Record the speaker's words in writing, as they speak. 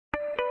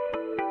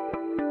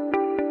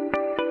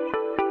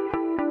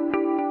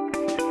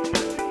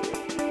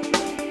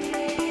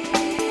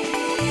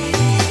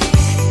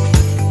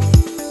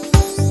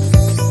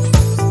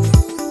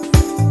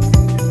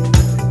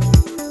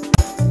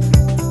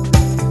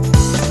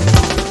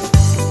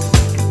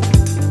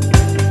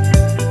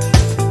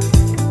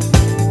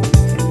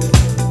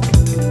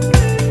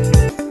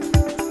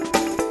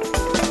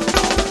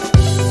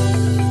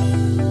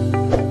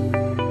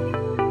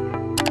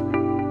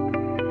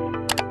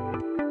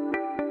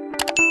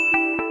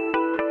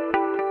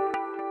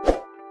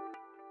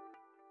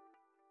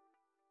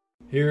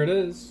Here it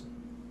is.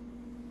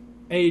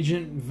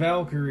 Agent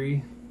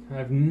Valkyrie.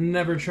 I've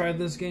never tried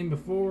this game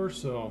before,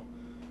 so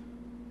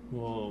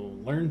we'll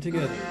learn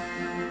together.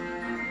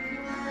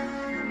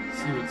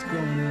 See what's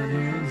going on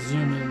here.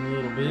 Zoom in a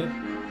little bit.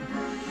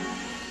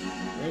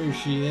 There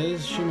she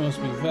is. She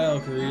must be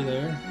Valkyrie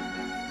there.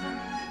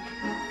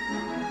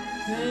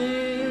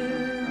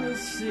 And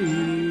let's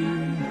see.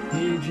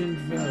 Agent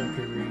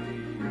Valkyrie.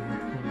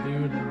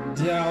 We'll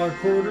do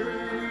 $1 quarter.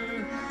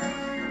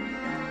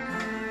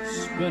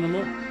 Spin them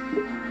up.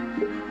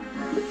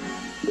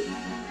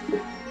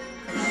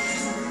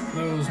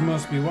 Those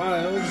must be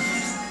wilds.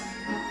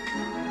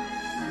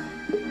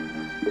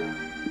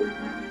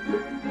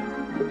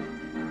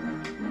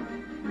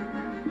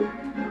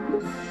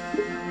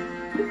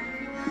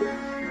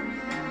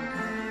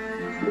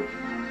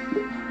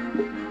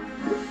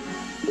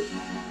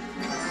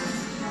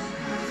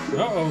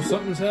 Uh-oh,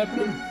 something's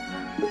happening.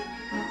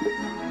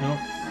 Nope.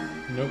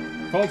 Nope.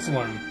 False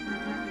alarm.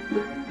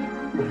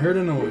 I heard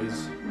a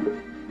noise.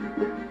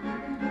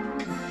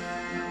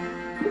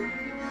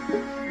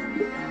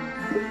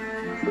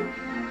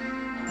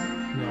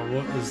 Now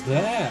what is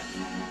that?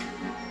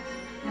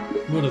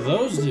 What do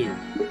those do?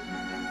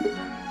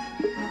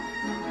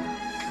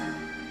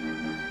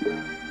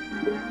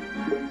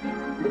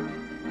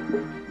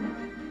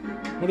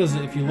 What is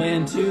it? If you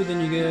land 2, then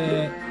you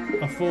get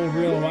a full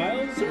reel of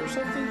wilds or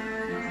something?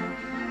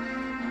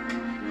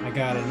 I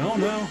gotta know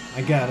now.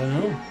 I gotta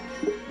know.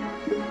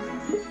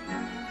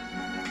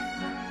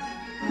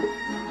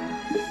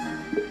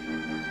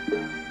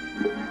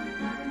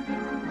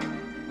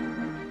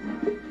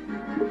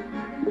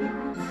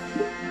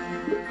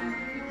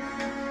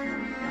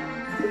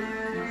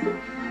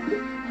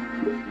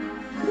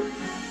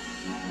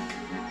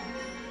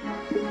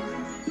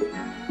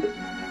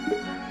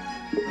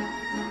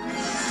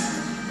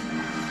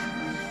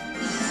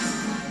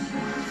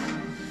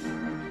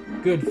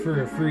 Good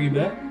for a free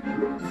bet.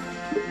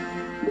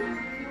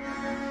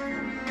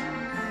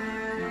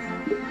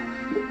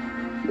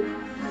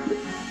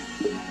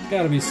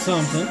 Gotta be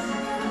something.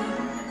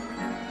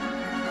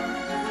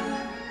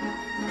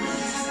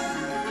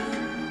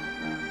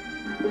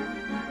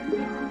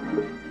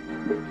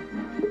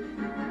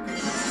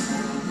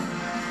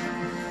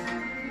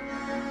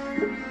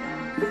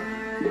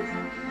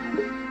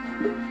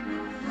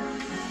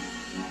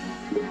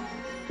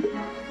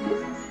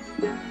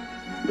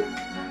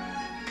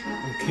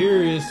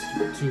 Curious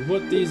to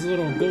what these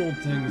little gold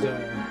things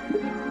are.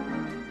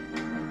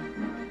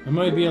 I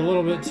might be a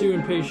little bit too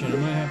impatient. I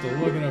might have to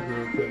look it up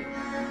real quick.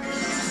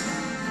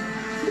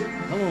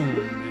 Come on,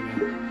 baby.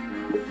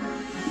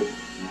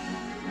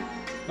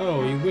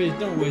 Oh,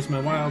 don't waste my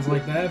wilds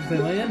like that if they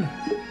land.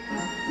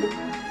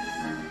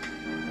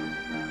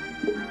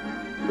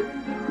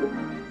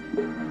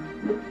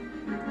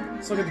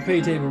 Let's look at the pay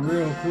table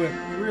real quick.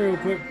 Real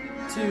quick.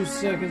 2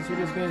 seconds. We're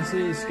just gonna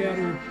see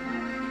scatter.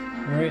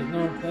 Alright,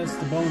 no, that's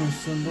the bonus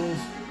symbols.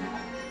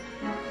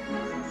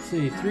 Let's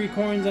see, 3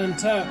 coins on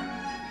top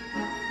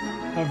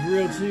of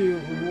reel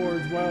 2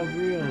 awards wild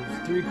reels.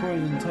 3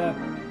 coins on top.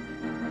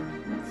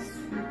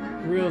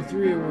 Reel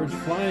 3 awards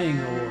flying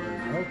award.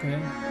 Okay.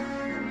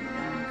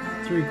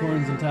 3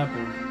 coins on top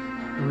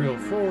of reel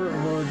 4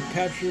 award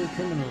capture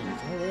criminals.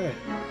 Alright.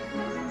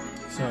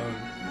 So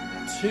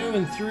 2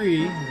 and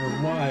 3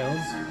 are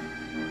wilds.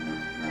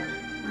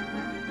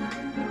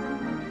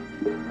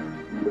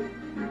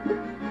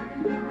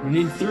 We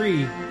need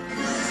 3.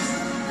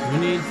 We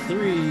need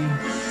 3.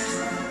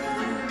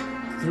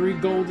 3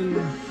 golden,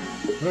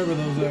 whatever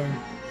those are.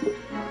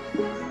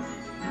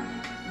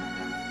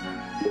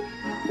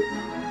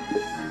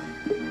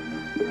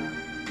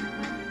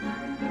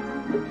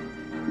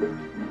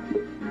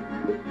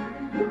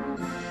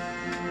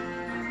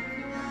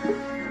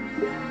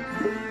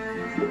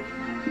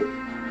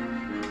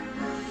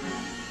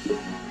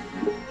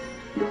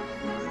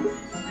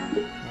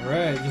 All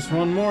right, just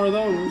one more of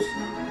those.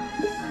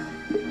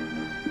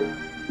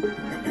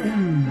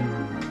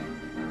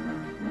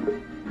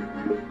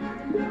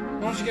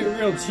 Why don't you get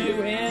reel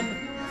 2 and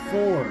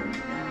 4?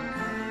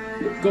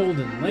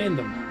 Golden, land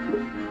them.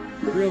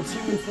 Reel 2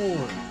 and 4.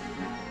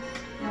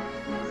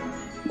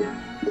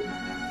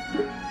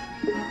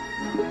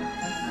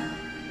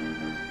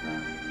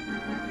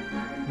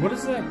 What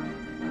is that?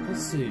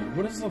 Let's see.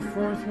 What does the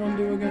 4th one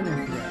do again?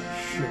 I forgot.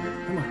 Sugar.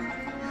 Come on.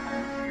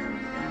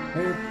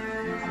 There.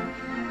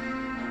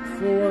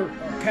 4.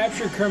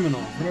 Capture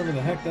criminal. Whatever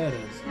the heck that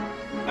is.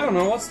 I don't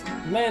know. Let's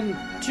land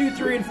 2,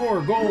 3, and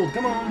 4. Gold.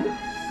 Come on.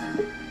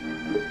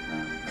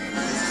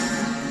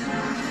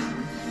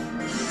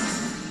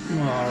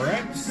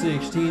 Alright.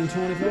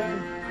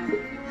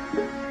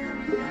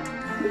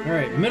 16.25.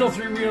 Alright. Middle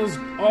 3 reels.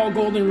 All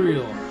golden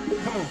reel.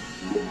 Come on.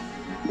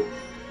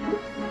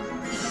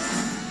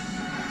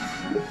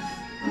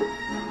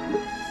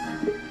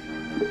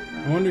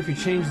 I wonder if you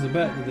change the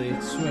bet, do they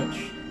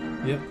switch?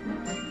 Yep.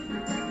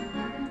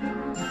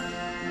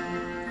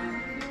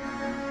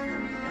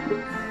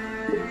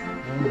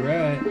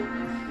 Alright.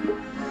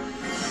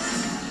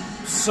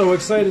 So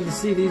excited to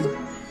see these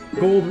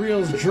gold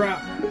reels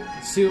drop.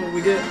 Let's see what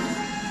we get.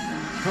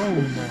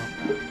 Home now.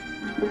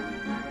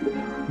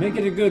 Make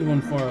it a good one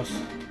for us.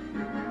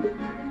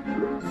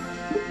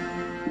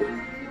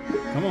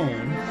 Come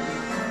on.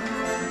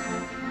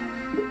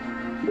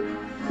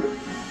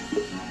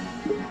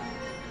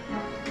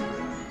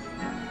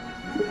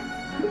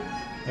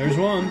 There's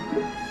one.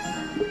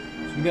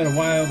 So we got a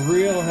wild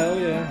reel, hell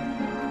yeah.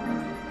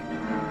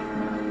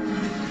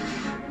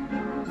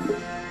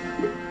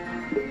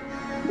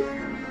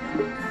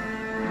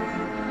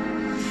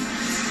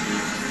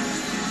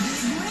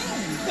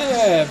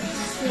 Yeah,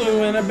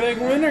 flew in a big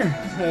winner.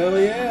 Hell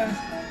yeah.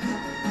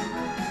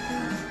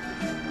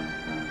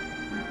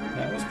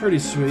 That was pretty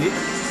sweet.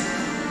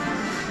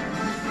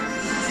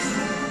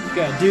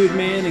 Got Dude,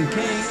 Man, and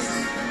Kings.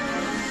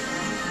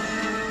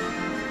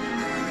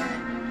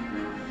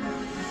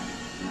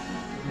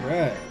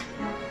 Right.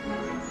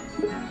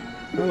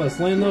 Well, let's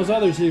land those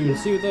other two and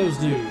see what those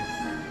do.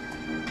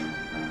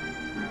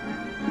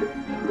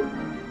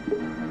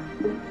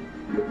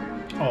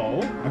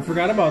 Oh, I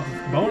forgot about the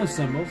bonus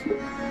symbols.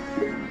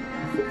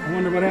 I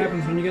wonder what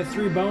happens when you get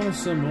 3 bonus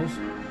symbols.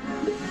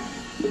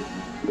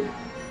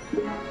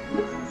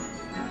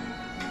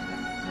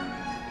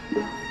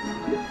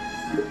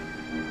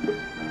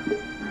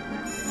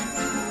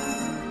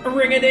 A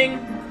ring-a-ding!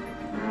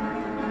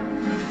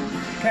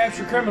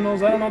 Capture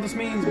criminals. I don't know what this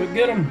means, but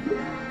get them.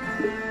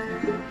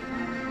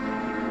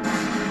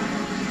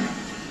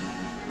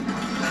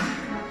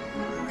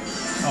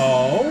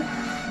 Oh.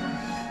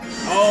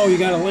 Oh, you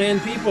gotta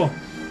land people.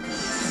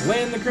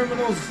 Land the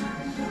criminals.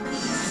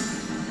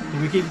 Do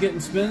we keep getting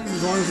spins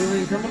as long as we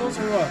land criminals,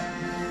 or what?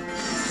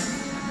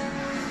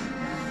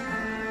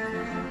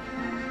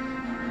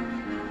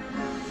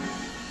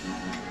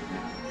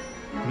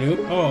 Nope.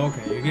 Oh,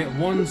 okay. You get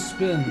 1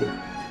 spin.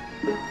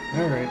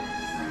 Alright.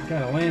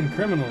 Gotta land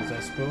criminals, I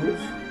suppose.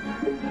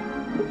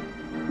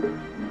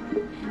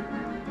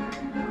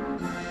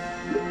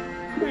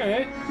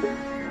 Alright.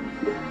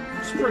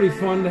 It's pretty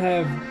fun to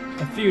have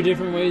a few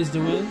different ways to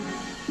win.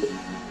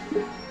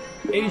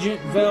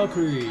 Agent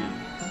Valkyrie.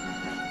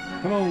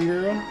 Come on,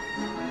 girl.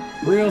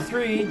 Reel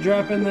 3,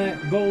 drop in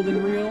that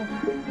golden reel.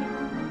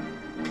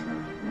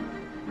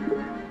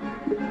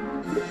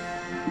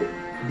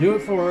 Do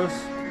it for us.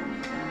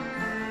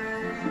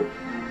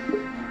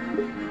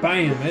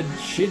 Bam!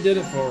 She did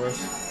it for us.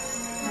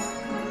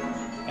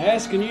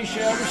 Ask and you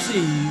shall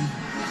receive.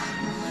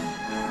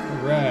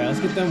 Alright, let's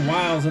get them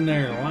wilds in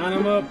there. Line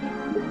them up.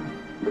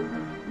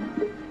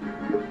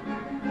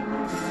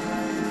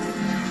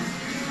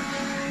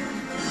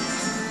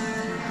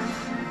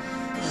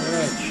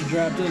 Alright, she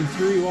dropped in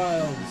 3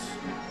 wilds.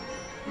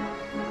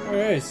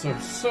 Alright,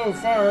 so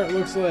far it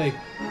looks like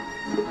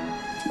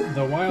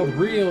the wild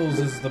reels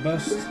is the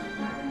best.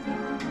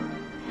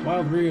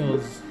 Wild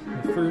reels.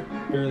 The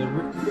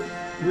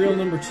reel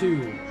number 2,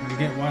 you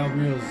get wild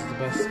reels is the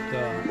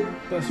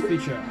best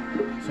feature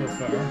so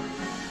far.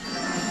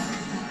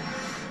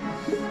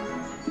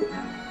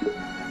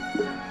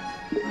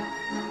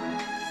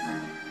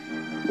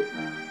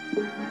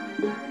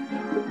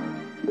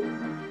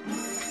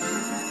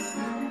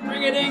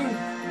 Ring-a-ding!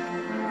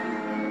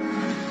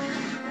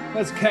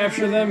 Let's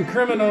capture them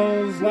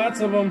criminals,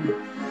 lots of them.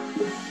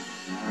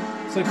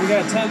 Looks like we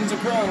got 10s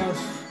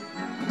across.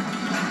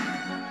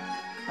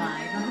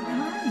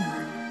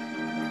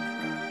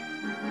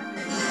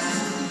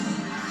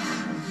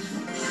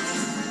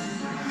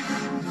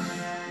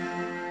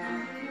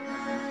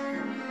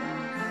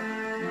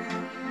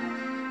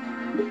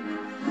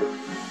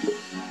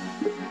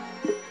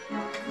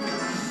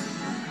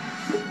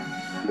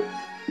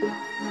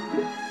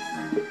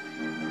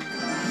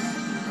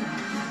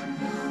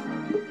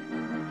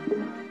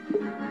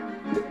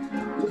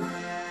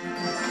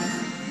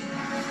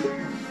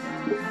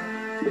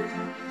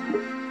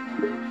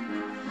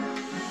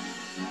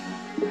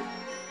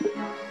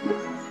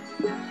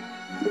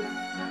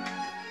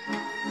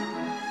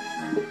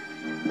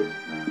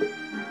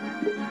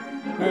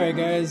 Alright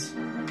guys,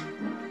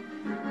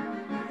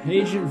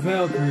 Agent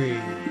Valkyrie.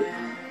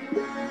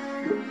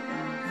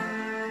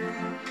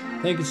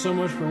 Thank you so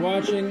much for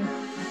watching,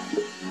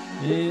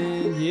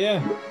 and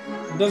yeah,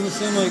 it doesn't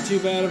seem like too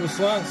bad of a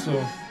slot, so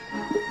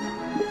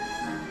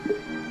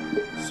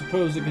I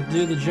suppose it could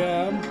do the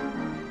job.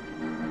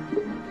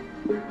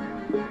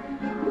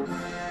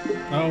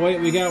 Oh wait,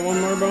 we got one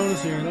more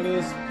bonus here, look at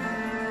this.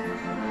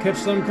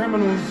 Catch them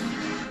criminals.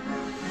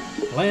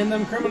 Land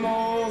them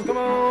criminals, come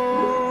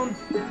on!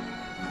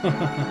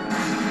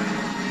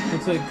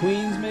 Looks like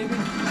queens, maybe?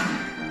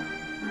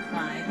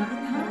 5 of a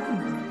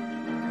kind.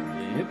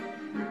 Yep.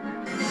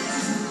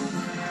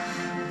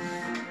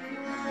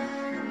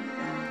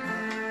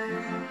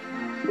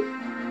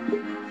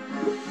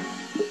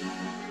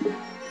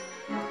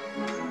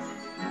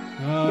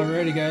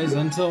 Alrighty, guys,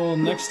 until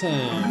next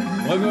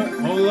time. Oh,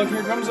 look,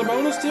 here comes a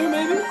bonus, too,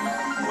 maybe?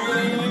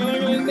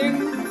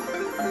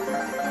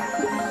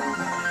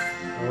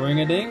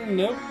 Ring-a-ding?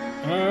 Nope.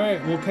 Alright,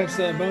 we'll catch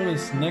that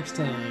bonus next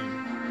time.